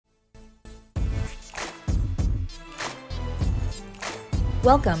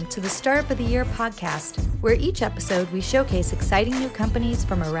Welcome to the Startup of the Year podcast, where each episode we showcase exciting new companies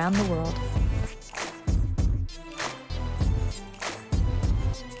from around the world.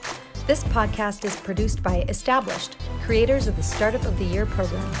 This podcast is produced by Established, creators of the Startup of the Year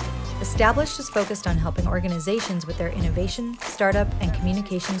program. Established is focused on helping organizations with their innovation, startup, and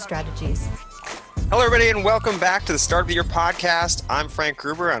communication strategies. Hello, everybody, and welcome back to the Startup of the Year podcast. I'm Frank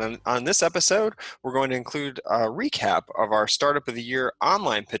Gruber, and on this episode, we're going to include a recap of our Startup of the Year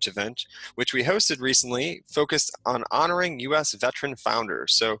online pitch event, which we hosted recently, focused on honoring U.S. veteran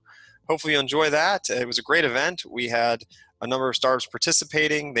founders. So hopefully you enjoy that. It was a great event. We had a number of startups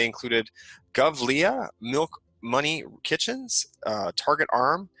participating. They included GovLea, Milk Money Kitchens, Target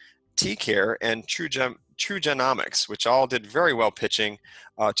Arm, T-Care, and TrueGenomics, which all did very well pitching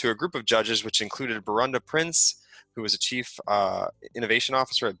to a group of judges, which included Barunda Prince, who was a chief innovation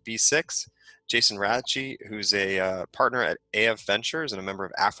officer at B6, Jason Radke, who's a partner at AF Ventures and a member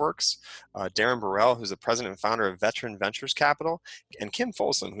of AFWorks, Darren Burrell, who's the president and founder of Veteran Ventures Capital, and Kim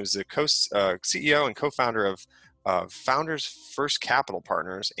Folsom, who's the CEO and co-founder of Founders First Capital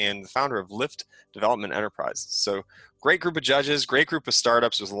Partners and the founder of Lyft Development Enterprises. So great group of judges, great group of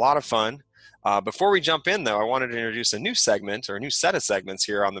startups. It was a lot of fun. Before we jump in, though, I wanted to introduce a new segment or a new set of segments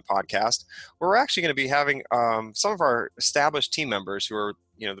here on the podcast where we're actually going to be having some of our established team members who are,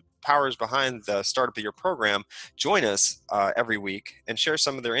 the powers behind the Startup of the Year program join us every week and share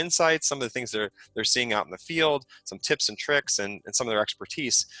some of their insights, some of the things they're seeing out in the field, some tips and tricks, and some of their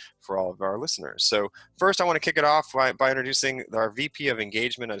expertise for all of our listeners. So first, I want to kick it off by introducing our VP of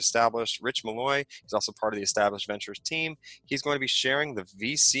Engagement at Established, Rich Malloy. He's also part of the Established Ventures team. He's going to be sharing the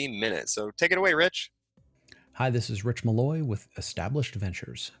VC Minute. So take it away, Rich. Hi, this is Rich Malloy with Established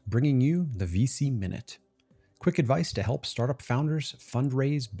Ventures, bringing you the VC Minute. Quick advice to help startup founders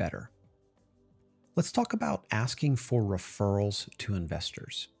fundraise better. Let's talk about asking for referrals to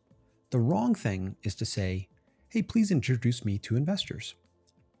investors. The wrong thing is to say, hey, please introduce me to investors.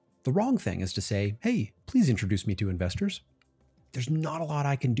 The wrong thing is to say, hey, please introduce me to investors. There's not a lot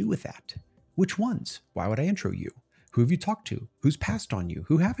I can do with that. Which ones? Why would I intro you? Who have you talked to? Who's passed on you?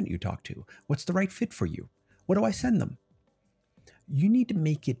 Who haven't you talked to? What's the right fit for you? What do I send them? You need to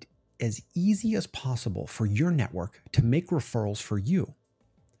make it as easy as possible for your network to make referrals for you.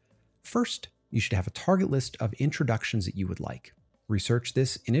 First, you should have a target list of introductions that you would like. Research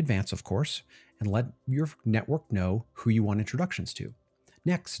this in advance, of course, and let your network know who you want introductions to.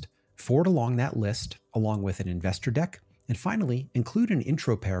 Next, forward along that list along with an investor deck, and finally, include an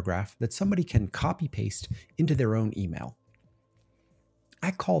intro paragraph that somebody can copy-paste into their own email.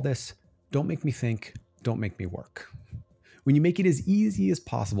 I call this, don't make me think, don't make me work. When you make it as easy as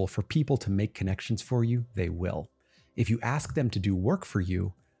possible for people to make connections for you, they will. If you ask them to do work for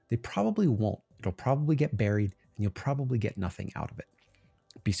you, they probably won't. It'll probably get buried and you'll probably get nothing out of it.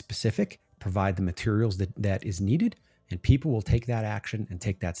 Be specific, provide the materials that is needed, and people will take that action and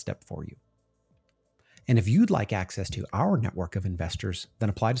take that step for you. And if you'd like access to our network of investors, then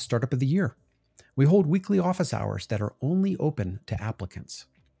apply to Startup of the Year. We hold weekly office hours that are only open to applicants.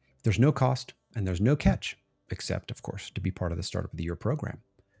 There's no cost and there's no catch, except, of course, to be part of the Startup of the Year program.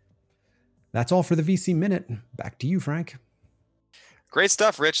 That's all for the VC Minute. Back to you, Frank. Great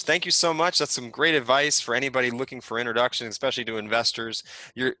stuff, Rich. Thank you so much. That's some great advice for anybody looking for introductions, especially to investors.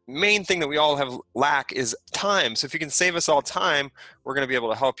 Your main thing that we all lack is time. So if you can save us all time, we're going to be able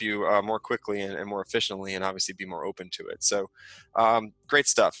to help you more quickly and more efficiently and obviously be more open to it. So great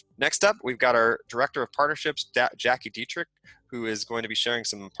stuff. Next up, we've got our Director of Partnerships, Jackie Dietrich, who is going to be sharing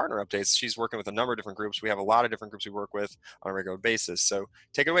some partner updates. She's working with a number of different groups. We have a lot of different groups we work with on a regular basis. So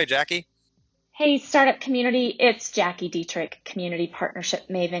take it away, Jackie. Hey, startup community, it's Jackie Dietrich, Community Partnership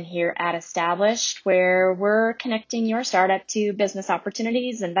Maven here at Established, where we're connecting your startup to business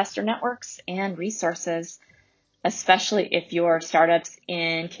opportunities, investor networks, and resources, especially if your startup's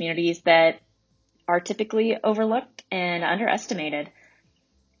in communities that are typically overlooked and underestimated.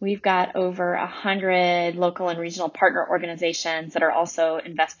 We've got over 100 local and regional partner organizations that are also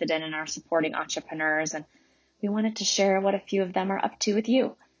invested in and are supporting entrepreneurs, and we wanted to share what a few of them are up to with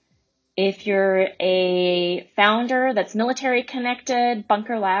you. If you're a founder that's military connected,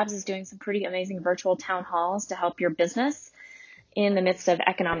 Bunker Labs is doing some pretty amazing virtual town halls to help your business in the midst of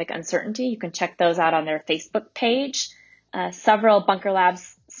economic uncertainty. You can check those out on their Facebook page. Several Bunker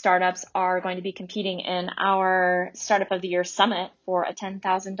Labs startups are going to be competing in our Startup of the Year Summit for a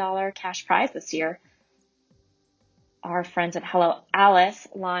 $10,000 cash prize this year. Our friends at Hello Alice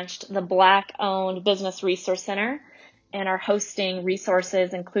launched the Black-owned Business Resource Center and are hosting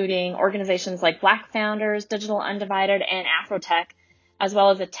resources including organizations like Black Founders, Digital Undivided, and Afrotech, as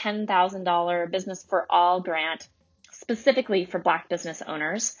well as a $10,000 Business for All grant specifically for Black business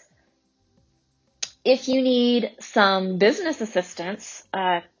owners. If you need some business assistance,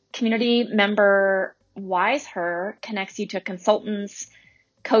 community member WiseHer connects you to consultants,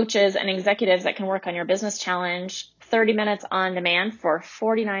 coaches, and executives that can work on your business challenge 30 minutes on demand for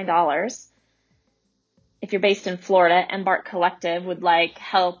 $49. If you're based in Florida, Embark Collective would like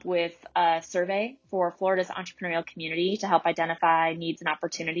help with a survey for Florida's entrepreneurial community to help identify needs and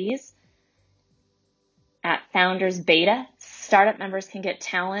opportunities. At Founders Beta, startup members can get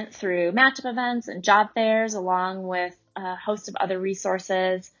talent through matchup events and job fairs, along with a host of other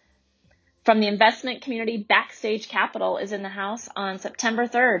resources. From the investment community, Backstage Capital is in the house on September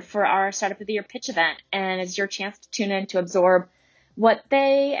 3rd for our Startup of the Year pitch event, and it's your chance to tune in to absorb what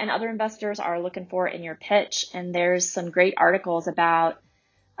they and other investors are looking for in your pitch. And there's some great articles about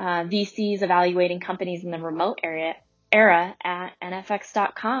VCs evaluating companies in the remote era at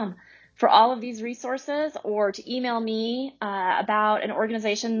nfx.com. For all of these resources, or to email me about an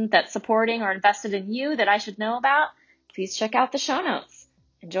organization that's supporting or invested in you that I should know about, please check out the show notes.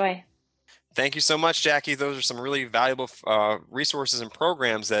 Enjoy. Thank you so much, Jackie. Those are some really valuable resources and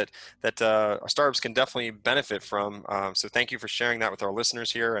programs that our startups can definitely benefit from. So thank you for sharing that with our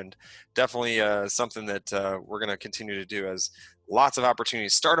listeners here, and definitely something that we're going to continue to do, as lots of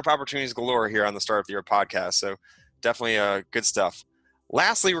opportunities, startup opportunities galore here on the Startup of the Year podcast. So definitely good stuff.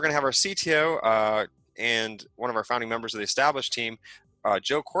 Lastly, we're going to have our CTO and one of our founding members of the Established team,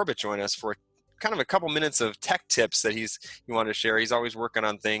 Joe Corbett, join us for kind of a couple minutes of tech tips that he wanted to share. He's always working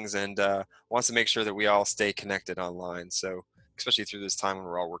on things and wants to make sure that we all stay connected online. So especially through this time when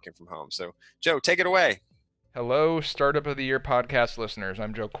we're all working from home. So Joe, take it away. Hello, Startup of the Year podcast listeners.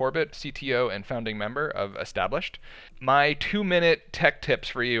 I'm Joe Corbett, CTO and founding member of Established. My 2-minute tech tips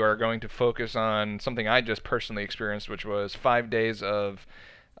for you are going to focus on something I just personally experienced, which was 5 days of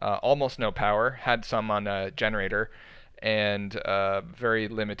almost no power, had some on a generator, and very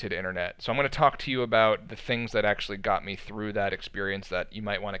limited internet. So I'm going to talk to you about the things that actually got me through that experience that you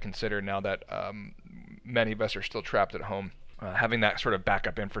might want to consider now that many of us are still trapped at home. Having that sort of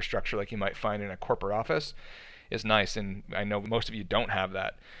backup infrastructure like you might find in a corporate office is nice, and I know most of you don't have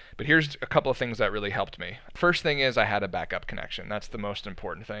that. But here's a couple of things that really helped me. First thing is I had a backup connection. That's the most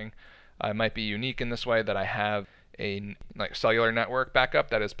important thing. I might be unique in this way that I have a cellular network backup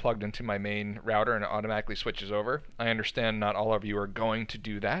that is plugged into my main router and it automatically switches over. I understand not all of you are going to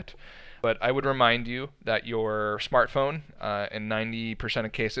do that, but I would remind you that your smartphone, in 90%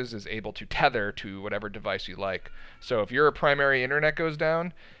 of cases, is able to tether to whatever device you like. So if your primary internet goes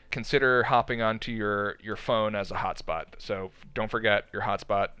down, consider hopping onto your phone as a hotspot. So don't forget your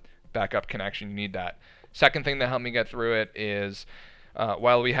hotspot backup connection. You need that. Second thing that helped me get through it is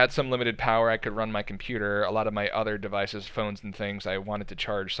while we had some limited power, I could run my computer. A lot of my other devices, phones and things, I wanted to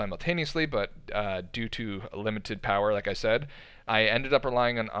charge simultaneously, but due to limited power, like I said, I ended up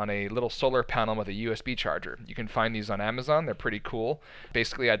relying on a little solar panel with a USB charger. You can find these on Amazon. They're pretty cool.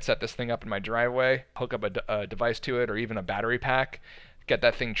 Basically, I'd set this thing up in my driveway, hook up a device to it, or even a battery pack, get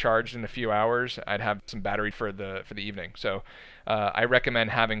that thing charged in a few hours. I'd have some battery for the evening. So I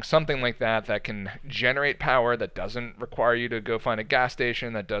recommend having something like that can generate power, that doesn't require you to go find a gas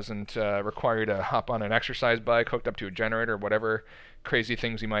station, that doesn't require you to hop on an exercise bike hooked up to a generator, whatever crazy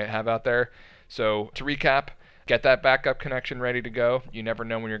things you might have out there. So to recap, get that backup connection ready to go. You never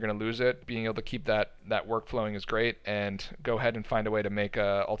know when you're going to lose it. Being able to keep that work flowing is great, and go ahead and find a way to make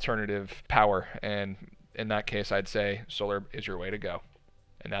alternative power. And in that case, I'd say solar is your way to go.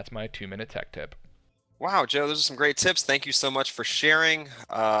 And that's my 2-minute tech tip. Wow, Joe, those are some great tips. Thank you so much for sharing.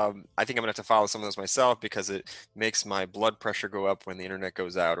 I think I'm going to have to follow some of those myself because it makes my blood pressure go up when the internet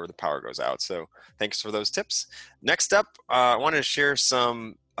goes out or the power goes out. So thanks for those tips. Next up, I wanted to share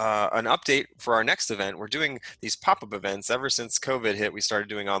an update for our next event. We're doing these pop-up events. Ever since COVID hit, we started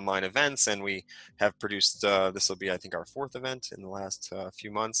doing online events, and we have produced, this will be, I think, our 4th event in the last few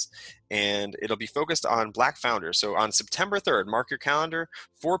months, and it'll be focused on Black founders. So on September 3rd, mark your calendar,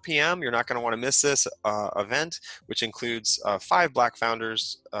 4 p.m., you're not going to want to miss this event, which includes 5 Black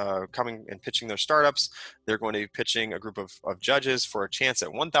founders coming and pitching their startups. They're going to be pitching a group of judges for a chance at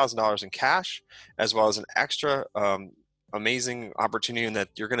 $1,000 in cash, as well as an extra amazing opportunity in that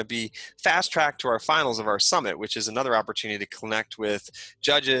you're going to be fast tracked to our finals of our summit, which is another opportunity to connect with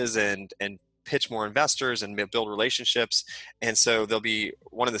judges and pitch more investors and build relationships. And so there'll be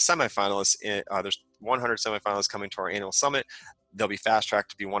one of the semifinalists. There's 100 semifinalists coming to our annual summit. They'll be fast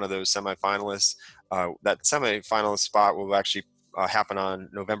tracked to be one of those semifinalists. That semifinalist spot will actually happen on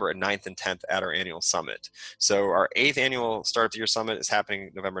November 9th and 10th at our annual summit. So our 8th annual Startup of the Year Summit is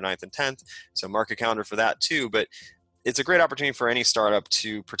happening November 9th and 10th. So mark your calendar for that too. But it's a great opportunity for any startup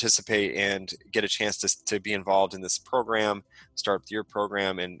to participate and get a chance to be involved in this program, Startup of the Year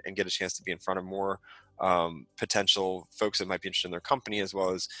program, and get a chance to be in front of more potential folks that might be interested in their company, as well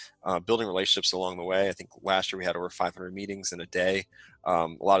as building relationships along the way. I think last year we had over 500 meetings in a day. A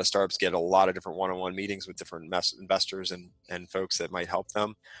lot of startups get a lot of different one-on-one meetings with different investors and folks that might help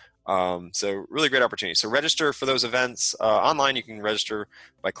them. So really great opportunity. So register for those events online. You can register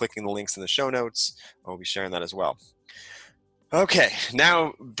by clicking the links in the show notes. I'll be sharing that as well. Okay,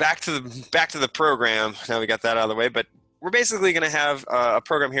 now back to the program. Now we got that out of the way, but we're basically going to have a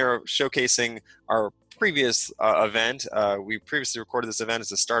program here showcasing our previous event. We previously recorded this event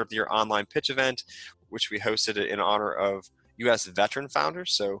as a Startup of the Year online pitch event, which we hosted in honor of U.S. veteran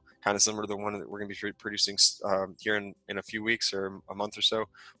founders. So kind of similar to the one that we're going to be producing here in a few weeks or a month or so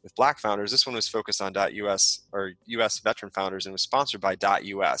with Black founders. This one was focused on .us or U.S. veteran founders and was sponsored by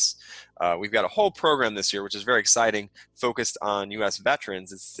 .us. We've got a whole program this year, which is very exciting, focused on U.S.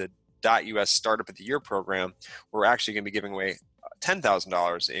 veterans. It's the .us Startup of the Year program. We're actually going to be giving away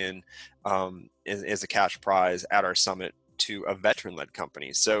 $10,000 in as a cash prize at our summit to a veteran-led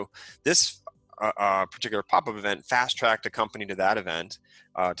company. So this particular pop-up event fast-tracked a company to that event,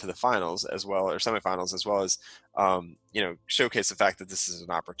 to the finals as well, or semifinals, as well as showcase the fact that this is an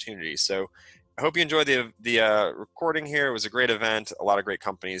opportunity. So I hope you enjoyed the recording here. It was a great event, a lot of great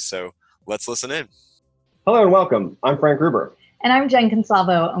companies. So let's listen in. Hello and welcome. I'm Frank Gruber. And I'm Jen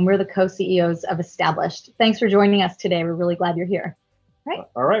Consalvo, and we're the co-CEOs of Established. Thanks for joining us today. We're really glad you're here. Right?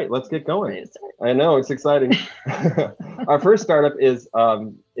 All right, let's get going. I know, it's exciting. Our first startup is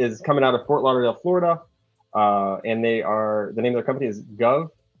coming out of Fort Lauderdale, Florida, and the name of their company is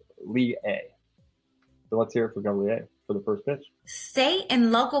GovLea. So let's hear it for GovLea for the first pitch. State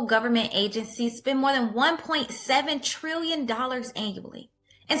and local government agencies spend more than $1.7 trillion annually.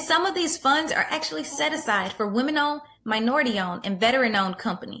 And some of these funds are actually set aside for women-owned, minority-owned, and veteran-owned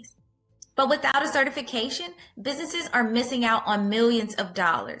companies. But without a certification, businesses are missing out on millions of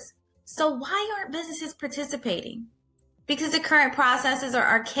dollars. So why aren't businesses participating? Because the current processes are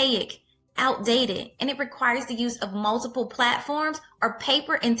archaic, outdated, and it requires the use of multiple platforms or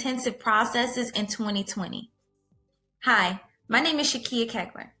paper-intensive processes in 2020. Hi, my name is Shakia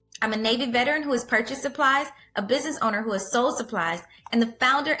Kegler. I'm a Navy veteran who has purchased supplies, a business owner who has sold supplies, and the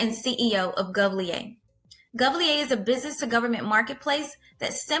founder and CEO of GovLea. GovLea is a business-to-government marketplace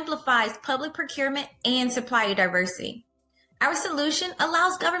that simplifies public procurement and supplier diversity. Our solution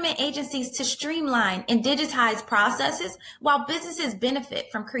allows government agencies to streamline and digitize processes while businesses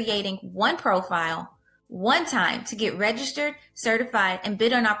benefit from creating one profile, one time to get registered, certified, and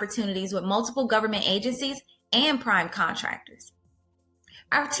bid on opportunities with multiple government agencies and prime contractors.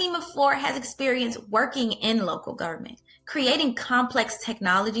 Our team of 4 has experience working in local government, creating complex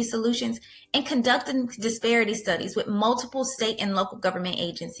technology solutions, and conducting disparity studies with multiple state and local government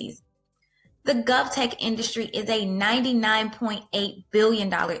agencies. The GovTech industry is a $99.8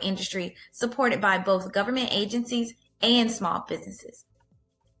 billion industry supported by both government agencies and small businesses.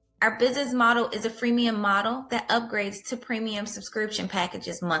 Our business model is a freemium model that upgrades to premium subscription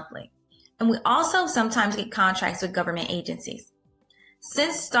packages monthly. And we also sometimes get contracts with government agencies.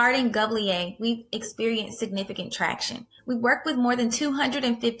 Since starting GovLea, we've experienced significant traction. We work with more than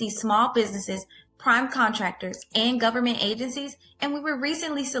 250 small businesses, prime contractors, and government agencies, and we were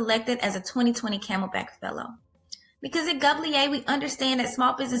recently selected as a 2020 Camelback Fellow. Because at GovLea, we understand that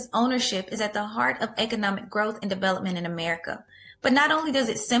small business ownership is at the heart of economic growth and development in America. But not only does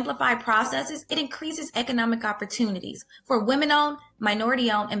it simplify processes, it increases economic opportunities for women-owned,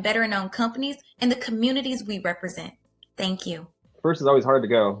 minority-owned, and veteran-owned companies and the communities we represent. Thank you. First is always hard to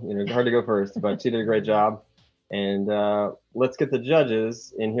go. It's hard to go first, but she did a great job. And let's get the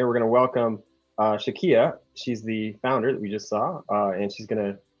judges in here. We're going to welcome Shakia. She's the founder that we just saw, and she's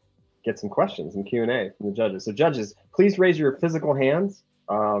going to get some questions and Q&A from the judges. So judges, please raise your physical hands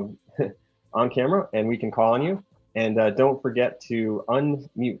on camera, and we can call on you. And don't forget to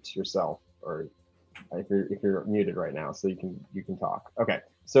unmute yourself, or if you're muted right now, so you can talk. Okay,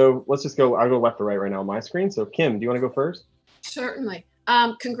 so let's just go. I'll go left to right now on my screen. So Kim, do you want to go first? Certainly.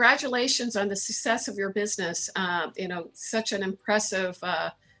 Congratulations on the success of your business. Such an impressive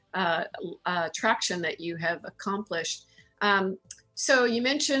traction that you have accomplished. So you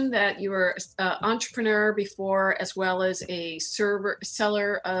mentioned that you were an entrepreneur before, as well as a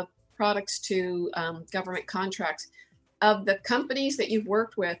seller of products to government contracts. Of the companies that you've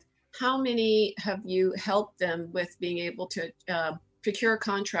worked with, how many have you helped them with being able to procure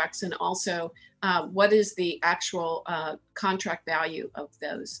contracts, and also what is the actual contract value of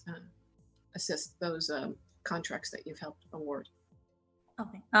those contracts that you've helped award?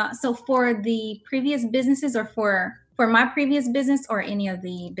 Okay. So for the previous businesses, or for For my previous business or any of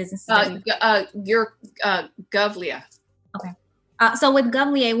the businesses? Your Govlia. Okay. So with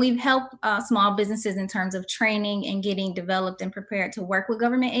Govlia, we've helped small businesses in terms of training and getting developed and prepared to work with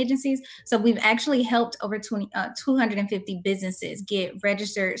government agencies. So we've actually helped over 250 businesses get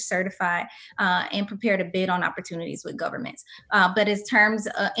registered, certified, and prepare to bid on opportunities with governments. But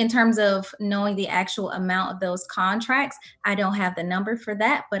in terms of knowing the actual amount of those contracts, I don't have the number for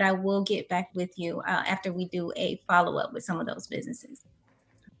that, but I will get back with you after we do a follow-up with some of those businesses.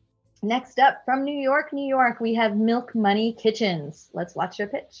 Next up from New York, we have Milk Money Kitchens. Let's watch your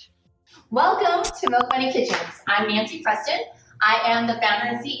pitch. Welcome to Milk Money Kitchens. I'm Nancy Preston. I am the founder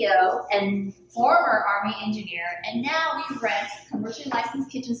and CEO and former Army engineer, and now we rent commercially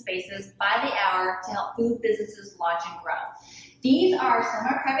licensed kitchen spaces by the hour to help food businesses launch and grow. These are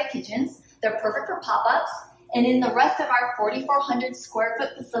semi-private kitchens. They're perfect for pop-ups, and in the rest of our 4,400 square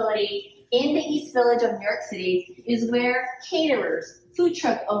foot facility in the East Village of New York City is where caterers, food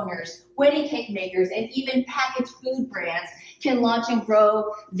truck owners, wedding cake makers, and even packaged food brands can launch and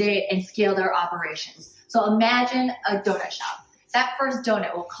grow and scale their operations. So imagine a donut shop. That first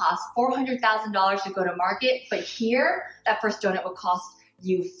donut will cost $400,000 to go to market, but here, that first donut will cost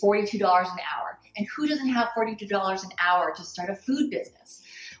you $42 an hour. And who doesn't have $42 an hour to start a food business?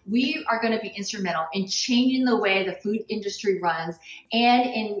 We are going to be instrumental in changing the way the food industry runs and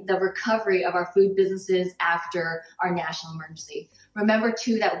in the recovery of our food businesses after our national emergency. Remember,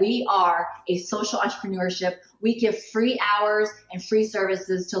 too, that we are a social entrepreneurship. We give free hours and free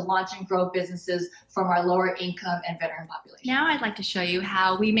services to launch and grow businesses from our lower income and veteran population. Now I'd like to show you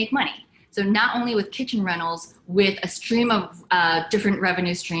how we make money. So not only with kitchen rentals, with a stream of different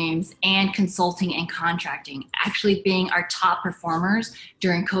revenue streams and consulting and contracting, actually being our top performers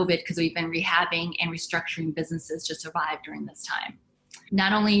during COVID because we've been rehabbing and restructuring businesses to survive during this time.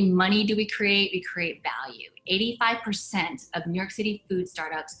 Not only money do we create value. 85% of New York City food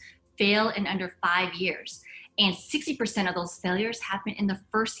startups fail in under 5 years, and 60% of those failures happen in the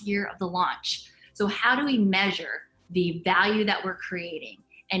first year of the launch. So how do we measure the value that we're creating?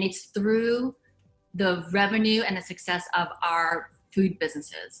 And it's through the revenue and the success of our food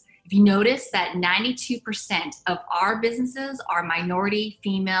businesses. If you notice that 92% of our businesses are minority,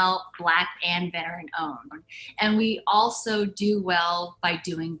 female, Black, and veteran owned. And we also do well by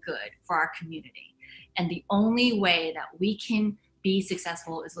doing good for our community. And the only way that we can be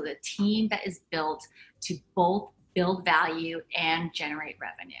successful is with a team that is built to both build value and generate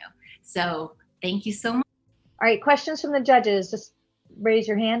revenue. So thank you so much. All right, questions from the judges. Just raise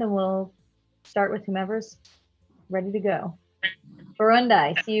your hand and we'll start with whomever's ready to go. Barunda,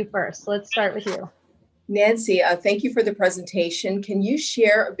 I see you first. Let's start with you. Nancy, thank you for the presentation. Can you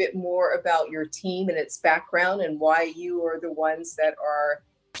share a bit more about your team and its background and why you are the ones that are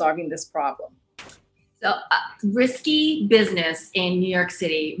solving this problem? So risky business in New York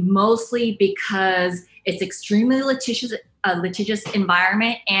City, mostly because it's extremely litigious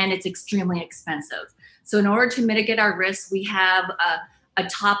environment and it's extremely expensive. So in order to mitigate our risks, we have a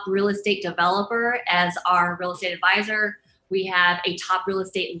top real estate developer as our real estate advisor. We have a top real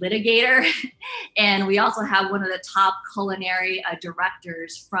estate litigator, and we also have one of the top culinary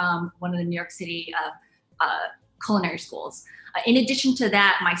directors from one of the New York City culinary schools. In addition to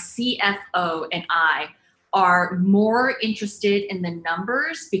that, my CFO and I are more interested in the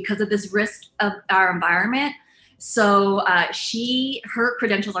numbers because of this risk of our environment. So her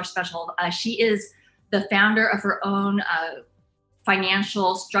credentials are special. She is the founder of her own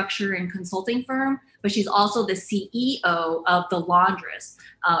financial structure and consulting firm, but she's also the CEO of The Laundress.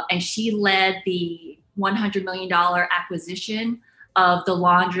 And she led the $100 million acquisition of The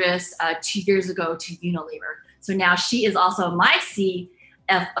Laundress 2 years ago to Unilever. So now she is also my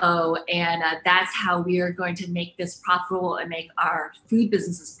CFO, and that's how we are going to make this profitable and make our food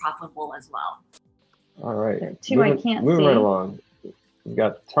businesses profitable as well. All right. Moving right along. We've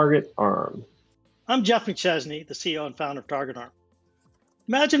got Target Arm. I'm Jeff McChesney, the CEO and founder of Target Arm.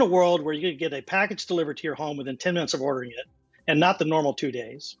 Imagine a world where you could get a package delivered to your home within 10 minutes of ordering it, and not the normal 2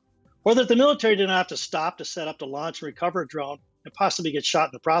 days. Or that the military didn't have to stop to set up to launch and recover a drone and possibly get shot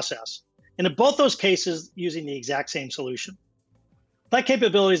in the process. And in both those cases, using the exact same solution. That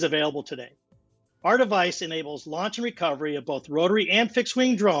capability is available today. Our device enables launch and recovery of both rotary and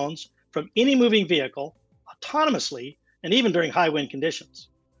fixed-wing drones from any moving vehicle, autonomously, and even during high wind conditions.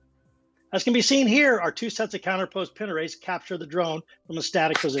 As can be seen here, our 2 sets of counterposed pin arrays capture the drone from a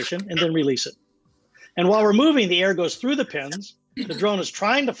static position and then release it. And while we're moving, the air goes through the pins. The drone is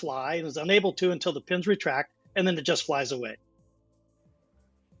trying to fly and is unable to until the pins retract, and then it just flies away.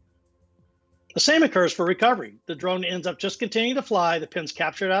 The same occurs for recovery. The drone ends up just continuing to fly, the pins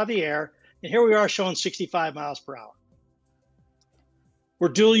captured out of the air, and here we are showing 65 miles per hour. We're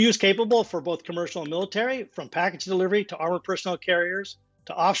dual use capable for both commercial and military, from package delivery to armored personnel carriers,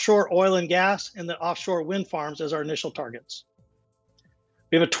 to offshore oil and gas, and then offshore wind farms as our initial targets.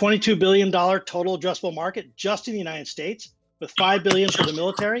 We have a $22 billion total addressable market just in the United States, with $5 billion for the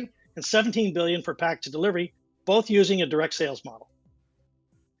military and $17 billion for package delivery, both using a direct sales model.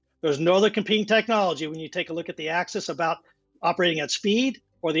 There's no other competing technology when you take a look at the axis about operating at speed,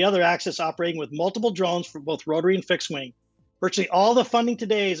 or the other axis operating with multiple drones for both rotary and fixed wing. Virtually all the funding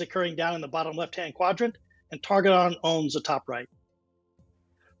today is occurring down in the bottom left-hand quadrant, and Target owns the top right.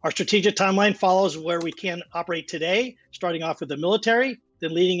 Our strategic timeline follows where we can operate today, starting off with the military,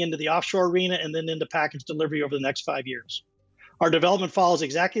 then leading into the offshore arena, and then into package delivery over the next 5 years. Our development follows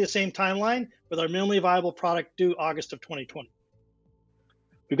exactly the same timeline, with our minimally viable product due August of 2020.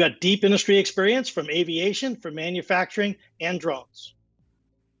 We've got deep industry experience from aviation, from manufacturing, and drones.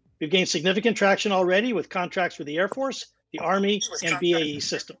 We've gained significant traction already with contracts with the Air Force, the Army, and BAE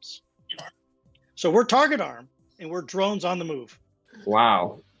Systems. So we're Target Arm, and we're drones on the move.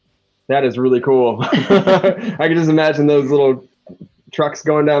 Wow. That is really cool. I can just imagine those little trucks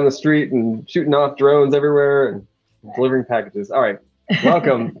going down the street and shooting off drones everywhere and delivering packages. All right.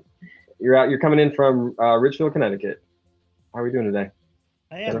 Welcome. You're coming in from Ridgefield, Connecticut. How are we doing today?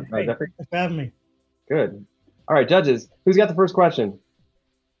 I am. Great. Thanks for having me. Good. All right, judges, who's got the first question?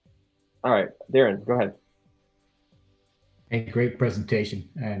 All right, Darren, go ahead. Hey, great presentation,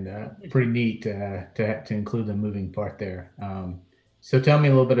 and pretty neat to include the moving part there. So tell me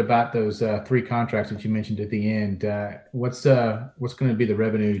a little bit about those 3 contracts that you mentioned at the end. What's going to be the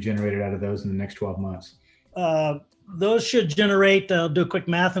revenue generated out of those in the next 12 months? Those should generate, I'll do a quick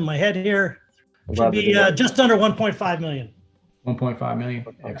math in my head here, should be just under 1.5 million. 1.5 million?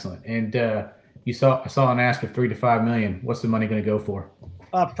 Excellent. And I saw an ask of 3 to 5 million. What's the money going to go for?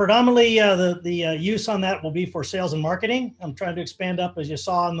 Predominantly, the use on that will be for sales and marketing. I'm trying to expand up, as you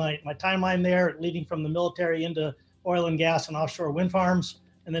saw on my timeline there, leading from the military into oil and gas and offshore wind farms,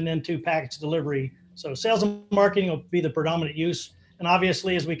 and then into package delivery. So sales and marketing will be the predominant use. And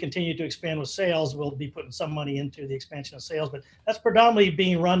obviously, as we continue to expand with sales, we'll be putting some money into the expansion of sales. But that's predominantly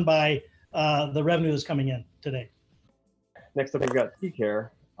being run by the revenue that's coming in today. Next up, we've got TCare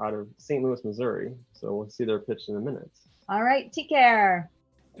out of St. Louis, Missouri. So we'll see their pitch in a minute. All right, TCare.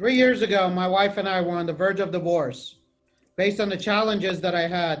 3 years ago, my wife and I were on the verge of divorce based on the challenges that I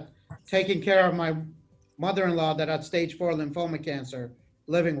had taking care of my mother-in-law that had stage 4 lymphoma cancer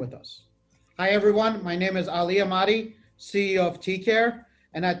living with us. Hi, everyone. My name is Ali Ahmadi, CEO of TCare.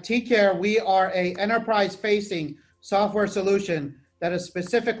 And at TCare, we are an enterprise-facing software solution that is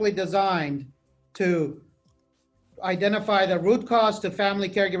specifically designed to identify the root cause to family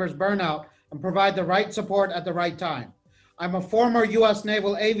caregivers burnout and provide the right support at the right time. I'm a former U.S.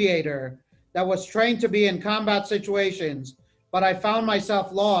 Naval aviator that was trained to be in combat situations, but I found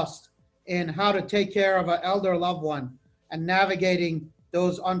myself lost in how to take care of an elder loved one and navigating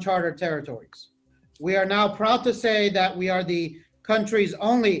those uncharted territories. We are now proud to say that we are the country's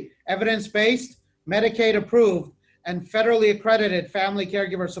only evidence-based, Medicaid-approved, and federally accredited family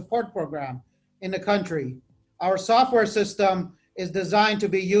caregiver support program in the country. Our software system is designed to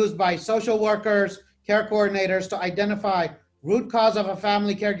be used by social workers, care coordinators to identify root cause of a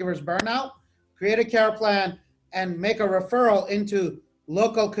family caregiver's burnout, create a care plan, and make a referral into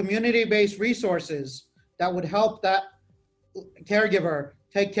local community-based resources that would help that caregiver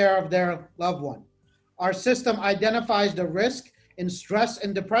take care of their loved one. Our system identifies the risk in stress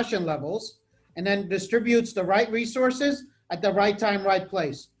and depression levels and then distributes the right resources at the right time, right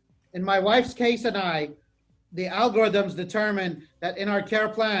place. In my wife's case and I, the algorithms determined that in our care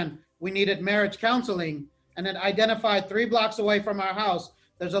plan, we needed marriage counseling, and then identified 3 blocks away from our house,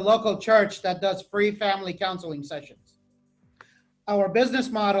 there's a local church that does free family counseling sessions. Our business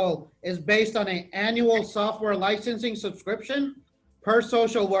model is based on an annual software licensing subscription per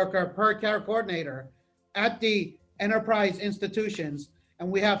social worker, per care coordinator at the enterprise institutions. And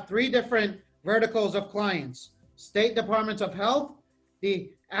we have 3 different verticals of clients: state departments of health,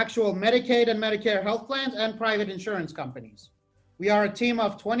 the actual Medicaid and Medicare health plans, and private insurance companies. We are a team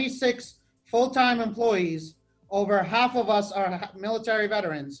of 26 full-time employees. Over half of us are military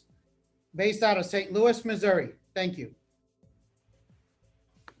veterans based out of St. Louis, Missouri. Thank you.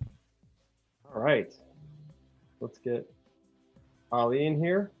 All right. Let's get Ali in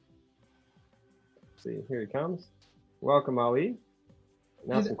here. Let's see, here he comes. Welcome, Ali.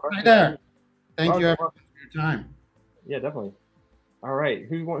 Now some questions. Hi there. Thank you everyone for your time. Yeah, definitely. All right,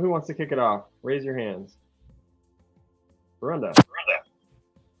 who wants to kick it off? Raise your hands. Brenda.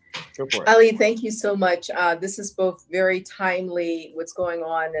 Go for it. Ali, thank you so much. This is both very timely, what's going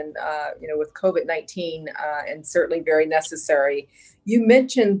on, and with COVID-19, and certainly very necessary. You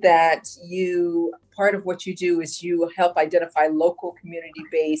mentioned that part of what you do is you help identify local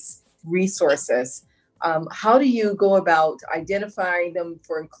community-based resources. How do you go about identifying them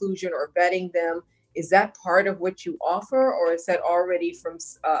for inclusion or vetting them? Is that part of what you offer, or is that already from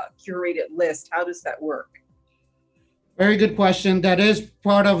a curated list? How does that work? Very good question. That is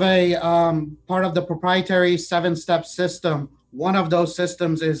part of the proprietary 7-step system. One of those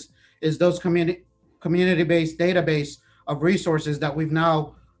systems is those community-based database of resources that we've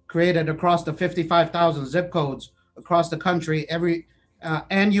now created across the 55,000 zip codes across the country,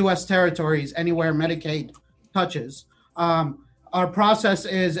 and U.S. territories, anywhere Medicaid touches. Our process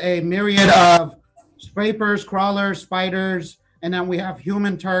is a myriad of scrapers, crawlers, spiders, and then we have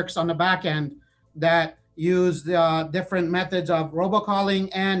human Turks on the back end that use the different methods of robocalling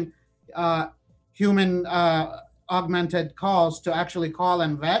and human augmented calls to actually call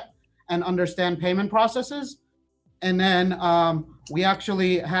and vet and understand payment processes. And then we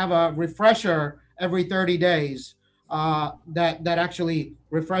actually have a refresher every 30 days that actually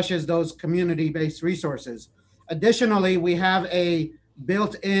refreshes those community-based resources. Additionally, we have a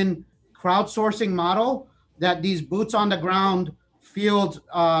built-in crowdsourcing model that these boots on the ground field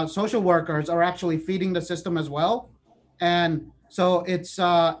social workers are actually feeding the system as well. And so it's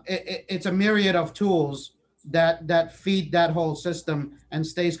a myriad of tools that feed that whole system and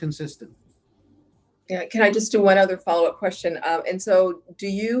stays consistent. Yeah, can I just do one other follow-up question? And so do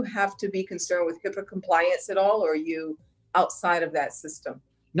you have to be concerned with HIPAA compliance at all, or are you outside of that system?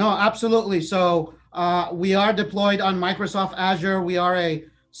 No, absolutely. So we are deployed on Microsoft Azure. We are a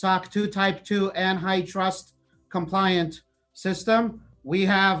SOC 2 Type 2 and HITRUST compliant system. We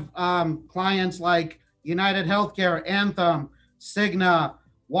have clients like United Healthcare, Anthem, Cigna,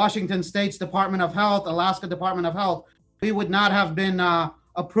 Washington State's Department of Health, Alaska Department of Health. We would not have been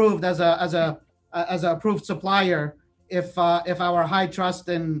approved as an approved supplier if our HITRUST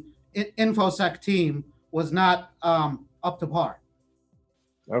and InfoSec team was not up to par.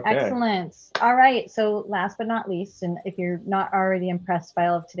 Okay. Excellent. All right. So last but not least, and if you're not already impressed by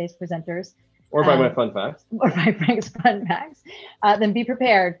all of today's presenters, or by my fun facts, or by Frank's fun facts, then be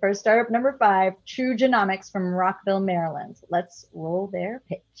prepared for startup number 5, True Genomics from Rockville, Maryland. Let's roll their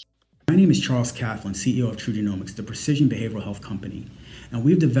pitch. My name is Charles Kaplan, CEO of True Genomics, the precision behavioral health company. And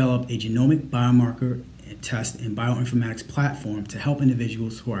we've developed a genomic biomarker test and bioinformatics platform to help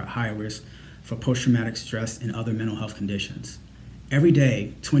individuals who are at high risk for post-traumatic stress and other mental health conditions. Every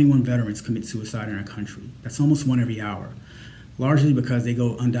day, 21 veterans commit suicide in our country. That's almost 1 every hour, largely because they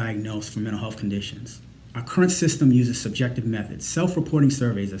go undiagnosed for mental health conditions. Our current system uses subjective methods, self-reporting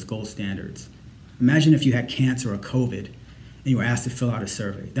surveys as gold standards. Imagine if you had cancer or COVID and you were asked to fill out a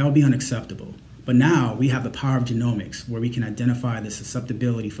survey. That would be unacceptable. But now we have the power of genomics, where we can identify the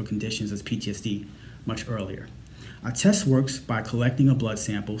susceptibility for conditions as PTSD much earlier. Our test works by collecting a blood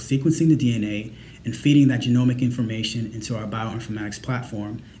sample, sequencing the DNA, and feeding that genomic information into our bioinformatics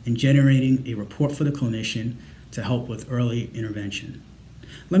platform and generating a report for the clinician to help with early intervention.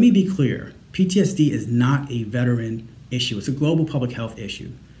 Let me be clear, PTSD is not a veteran issue. It's a global public health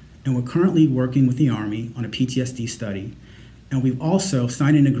issue. And we're currently working with the Army on a PTSD study. And we've also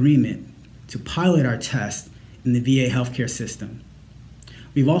signed an agreement to pilot our test in the VA healthcare system.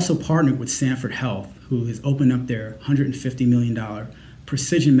 We've also partnered with Sanford Health, who has opened up their $150 million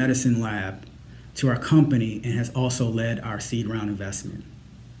precision medicine lab to our company and has also led our seed round investment.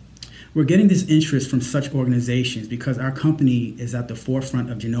 We're getting this interest from such organizations because our company is at the forefront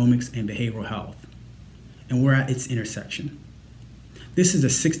of genomics and behavioral health, and we're at its intersection. This is a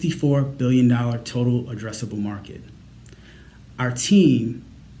 $64 billion total addressable market. Our team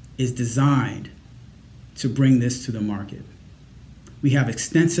is designed to bring this to the market. We have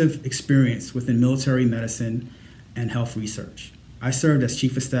extensive experience within military medicine and health research. I served as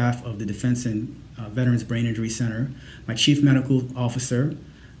Chief of Staff of the Defense and Veterans Brain Injury Center. My Chief Medical Officer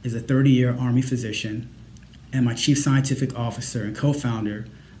is a 30-year Army physician, and my Chief Scientific Officer and co-founder,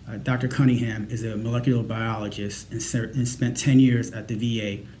 Dr. Cunningham, is a molecular biologist and spent 10 years at the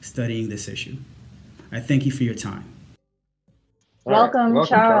VA studying this issue. I thank you for your time. Welcome,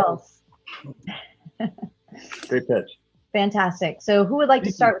 Charles. Great pitch. Fantastic. So who would like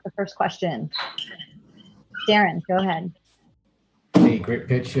to start with the first question? Darren, go ahead. Hey, great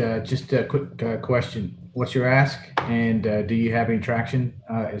pitch. Just a quick question. What's your ask, and do you have any traction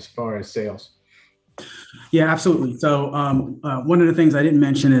as far as sales? Yeah, absolutely. So one of the things I didn't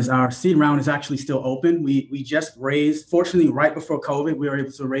mention is our seed round is actually still open. We just raised, fortunately, right before COVID, we were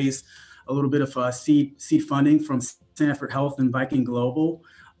able to raise a little bit of seed funding from Sanford Health and Viking Global.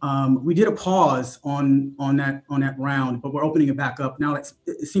 We did a pause on that round, but we're opening it back up now. It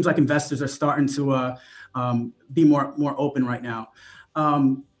seems like investors are starting to be more open right now.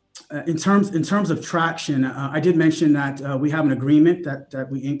 In terms of traction, I did mention that we have an agreement that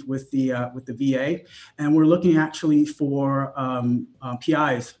we inked with the VA, and we're looking actually for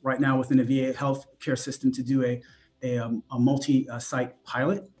PIs right now within the VA healthcare system to do a multi-site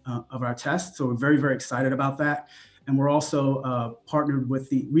pilot of our test. So we're very, very excited about that. And we're also partnered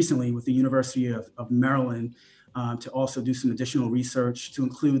recently with the University of Maryland to also do some additional research to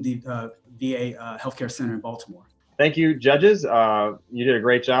include the VA Healthcare Center in Baltimore. Thank you, judges. You did a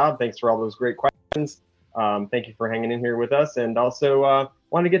great job. Thanks for all those great questions. Thank you for hanging in here with us. And also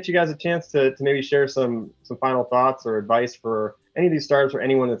wanted to get you guys a chance to maybe share some final thoughts or advice for any of these startups or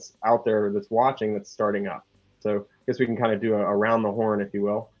anyone that's out there that's watching that's starting up. So I guess we can kind of do a around the horn, if you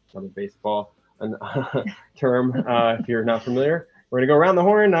will, another baseball term, if you're not familiar. We're going to go around the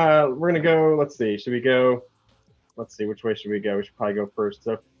horn. We're going to go, let's see, which way should we go? We should probably go first.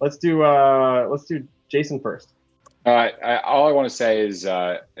 So let's do Jason first. All I want to say is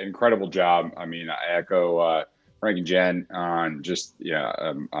incredible job. I mean, I echo Frank and Jen on just,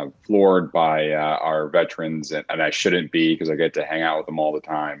 I'm floored by our veterans, and I shouldn't be because I get to hang out with them all the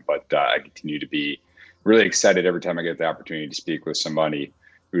time, but I continue to be really excited every time I get the opportunity to speak with somebody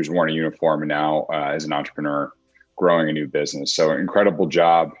who's worn a uniform and now as an entrepreneur growing a new business. So incredible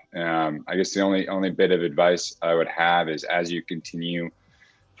job. I guess the only bit of advice I would have is, as you continue,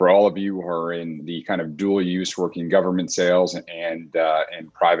 for all of you who are in the kind of dual use working government sales and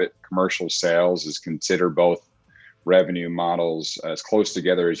private commercial sales, is consider both revenue models as close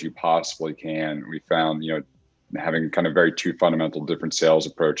together as you possibly can. We found, having kind of very two fundamental different sales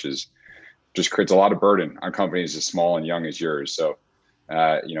approaches just creates a lot of burden on companies as small and young as yours. So,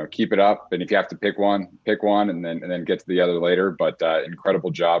 keep it up. And if you have to pick one and then get to the other later, but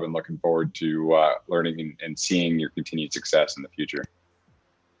incredible job, and looking forward to learning and seeing your continued success in the future.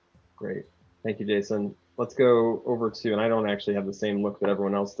 Great. Thank you, Jason. Let's go over to, and I don't actually have the same look that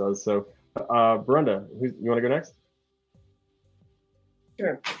everyone else does. So Brenda, you want to go next?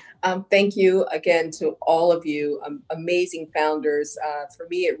 Sure. Thank you again to all of you, amazing founders. For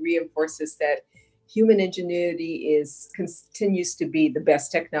me, it reinforces that human ingenuity continues to be the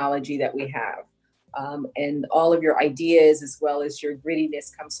best technology that we have. And all of your ideas as well as your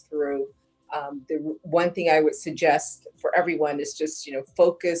grittiness comes through. The one thing I would suggest for everyone is just,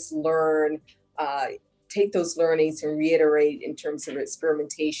 focus, learn, take those learnings and reiterate in terms of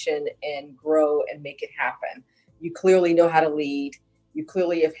experimentation and grow and make it happen. You clearly know how to lead. You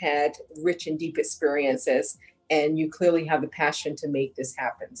clearly have had rich and deep experiences, and you clearly have the passion to make this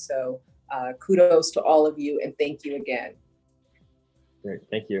happen. So kudos to all of you, and thank you again. Great,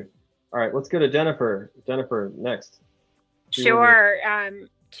 thank you. All right, let's go to Jennifer. Jennifer, next. Sure.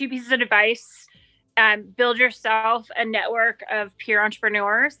 Two pieces of advice. Build yourself a network of peer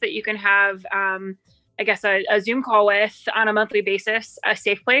entrepreneurs that you can have, a Zoom call with on a monthly basis, a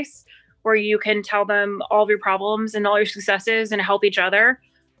safe place where you can tell them all of your problems and all your successes and help each other.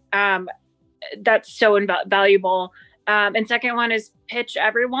 That's so valuable. And second one is pitch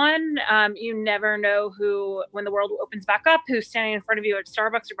everyone. You never know when the world opens back up, who's standing in front of you at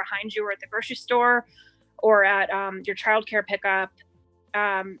Starbucks or behind you or at the grocery store or at your childcare pickup.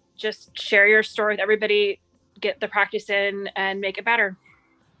 Just share your story with everybody, get the practice in, and make it better.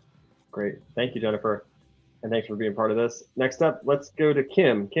 Great. Thank you, Jennifer. And thanks for being part of this. Next up, let's go to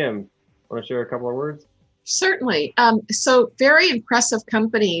Kim. Kim, want to share a couple of words? Certainly. So very impressive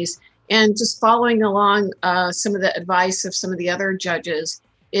companies, and just following along some of the advice of some of the other judges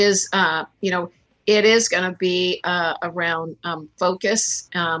is, it is going to be around focus.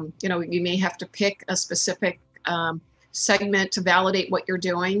 You may have to pick a specific segment to validate what you're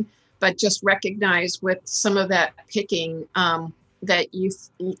doing, but just recognize with some of that picking that you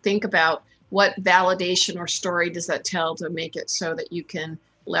think about what validation or story does that tell to make it so that you can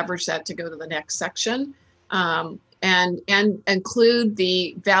leverage that to go to the next section, and include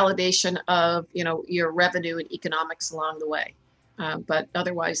the validation of your revenue and economics along the way. But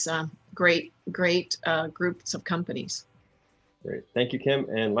otherwise, great groups of companies. Great, thank you, Kim.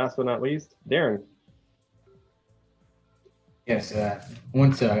 And last but not least, Darren. Yes.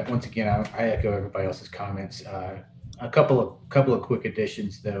 Once again, I echo everybody else's comments. A couple of quick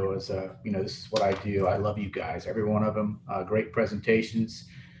additions, though, is this is what I do. I love you guys, every one of them. Great presentations.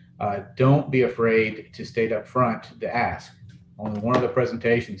 Don't be afraid to state up front to ask. Only one of the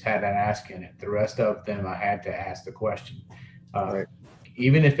presentations had an ask in it. The rest of them, I had to ask the question. Right.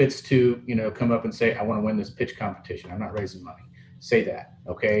 Even if it's to come up and say, I want to win this pitch competition. I'm not raising money. Say that,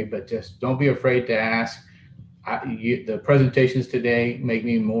 okay? But just don't be afraid to ask. The presentations today make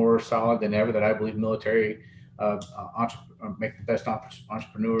me more solid than ever that I believe military make the best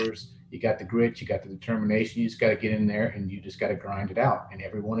entrepreneurs. You got the grit, you got the determination. You just got to get in there and you just got to grind it out. And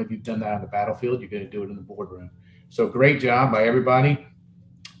every one of you've done that on the battlefield. You're going to do it in the boardroom. So great job by everybody.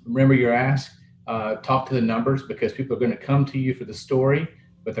 Remember your ask. Talk to the numbers, because people are going to come to you for the story,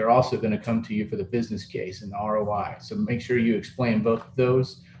 but they're also going to come to you for the business case and the ROI. So make sure you explain both of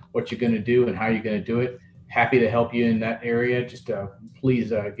those, what you're going to do and how you're going to do it. Happy to help you in that area. Just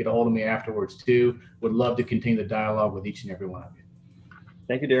please get a hold of me afterwards too. Would love to continue the dialogue with each and every one of you.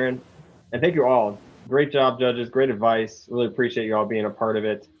 Thank you, Darren. And thank you all. Great job, judges. Great advice. Really appreciate you all being a part of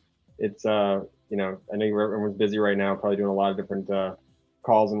it. It's, I know everyone's busy right now, probably doing a lot of different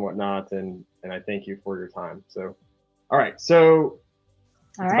calls and whatnot. And I thank you for your time. So, all right. So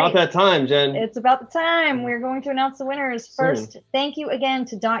it's about that time, Jen. It's about the time. We're going to announce the winners. First, thank you again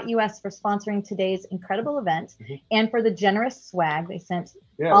to .us for sponsoring today's incredible event and for the generous swag they sent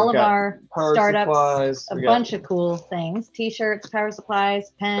all of our startups, supplies. A bunch of cool things, t-shirts, power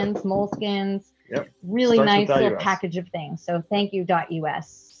supplies, pens, moleskins, really nice little package of things. So thank you,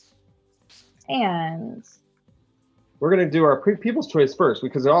 .us. And we're going to do our People's Choice first,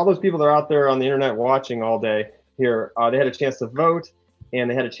 because all those people that are out there on the internet watching all day here, they had a chance to vote. And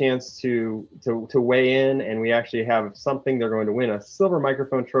they had a chance to weigh in, and we actually have something they're going to win, a silver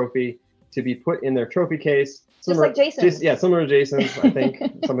microphone trophy to be put in their trophy case. Just like Jason's. Similar to Jason's, I think,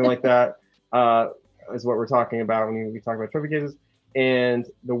 something like that is what we're talking about when we talk about trophy cases. And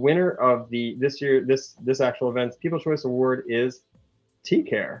the winner of this actual event's People's Choice Award is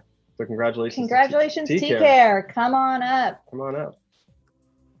T-Care. So congratulations. Congratulations, T-Care. Come on up. Come on up.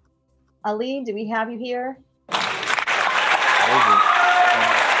 Ali, do we have you here?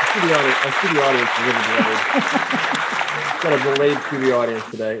 Studio audience is really delayed. Got a delayed studio audience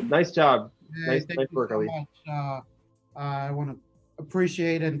today. Nice job. Nice work, Ali. I want to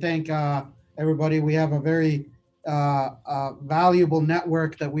appreciate and thank everybody. We have a very valuable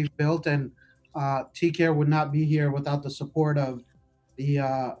network that we've built, and T-Care would not be here without the support of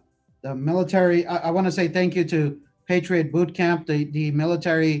the military. I want to say thank you to Patriot Boot Camp, the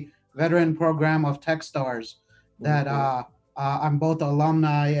military veteran program of Techstars that I'm both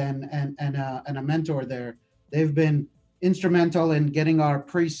alumni and a mentor there. They've been instrumental in getting our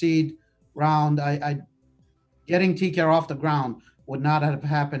pre-seed round. Getting T-Care off the ground would not have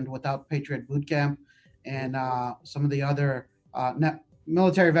happened without Patriot Boot Camp and some of the other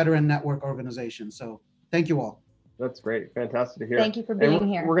military veteran network organizations. So thank you all. That's great. Fantastic to hear. Thank you for being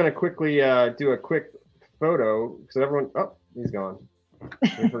here. We're going to quickly do a quick photo because everyone, he's gone.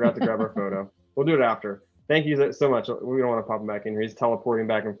 We forgot to grab our photo. We'll do it after. Thank you so much. We don't want to pop him back in here. He's teleporting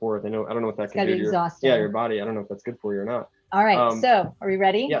back and forth. I don't know what that can do to your body. I don't know if that's good for you or not. All right. So are we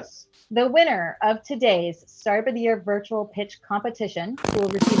ready? Yes. The winner of today's Startup of the Year virtual pitch competition, who will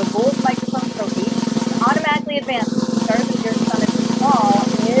receive a gold microphone trophy and automatically advance to the Startup of the Year Summit Fall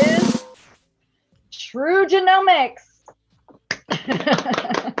is True Genomics.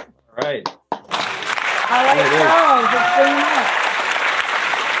 All right. All right, Charles, let's bring him up.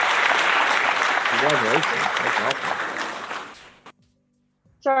 Congratulations. That's awesome.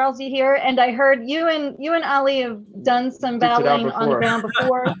 Charles, you here? And I heard you and Ali have done some battling on the ground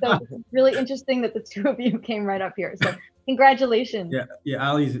before. So really interesting that the two of you came right up here. So congratulations. Yeah,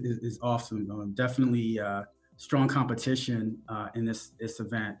 Ali is awesome. Definitely strong competition in this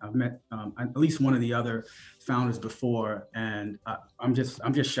event. I've met at least one of the other founders before, and I'm just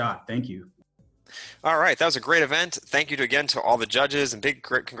shocked. Thank you. All right, that was a great event. Thank you again to all the judges, and big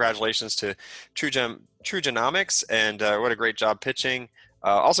congratulations to True Genomics, and what a great job pitching.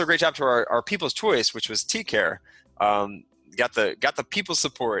 Also, a great job to our People's Choice, which was T-Care. Got the people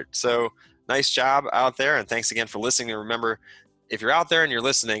support. So nice job out there, and thanks again for listening. And remember, if you're out there and you're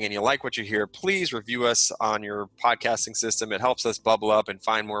listening and you like what you hear, please review us on your podcasting system. It helps us bubble up and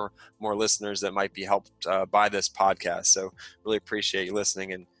find more listeners that might be helped by this podcast. So really appreciate you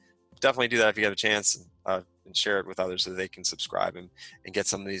listening, and definitely do that if you have a chance, and share it with others so they can subscribe and get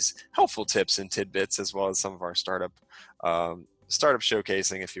some of these helpful tips and tidbits, as well as some of our startup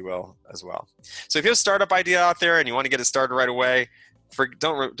showcasing, if you will, as well. So if you have a startup idea out there and you want to get it started right away,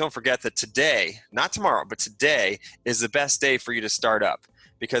 don't forget that today, not tomorrow, but today is the best day for you to start up,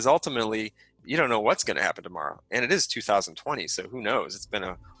 because ultimately you don't know what's going to happen tomorrow. And it is 2020, so who knows? It's been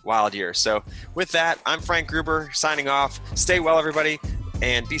a wild year. So with that, I'm Frank Gruber signing off. Stay well, everybody,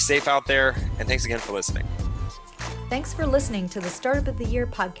 and be safe out there. And thanks again for listening. Thanks for listening to the Startup of the Year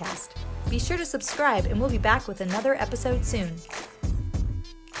podcast. Be sure to subscribe, and we'll be back with another episode soon.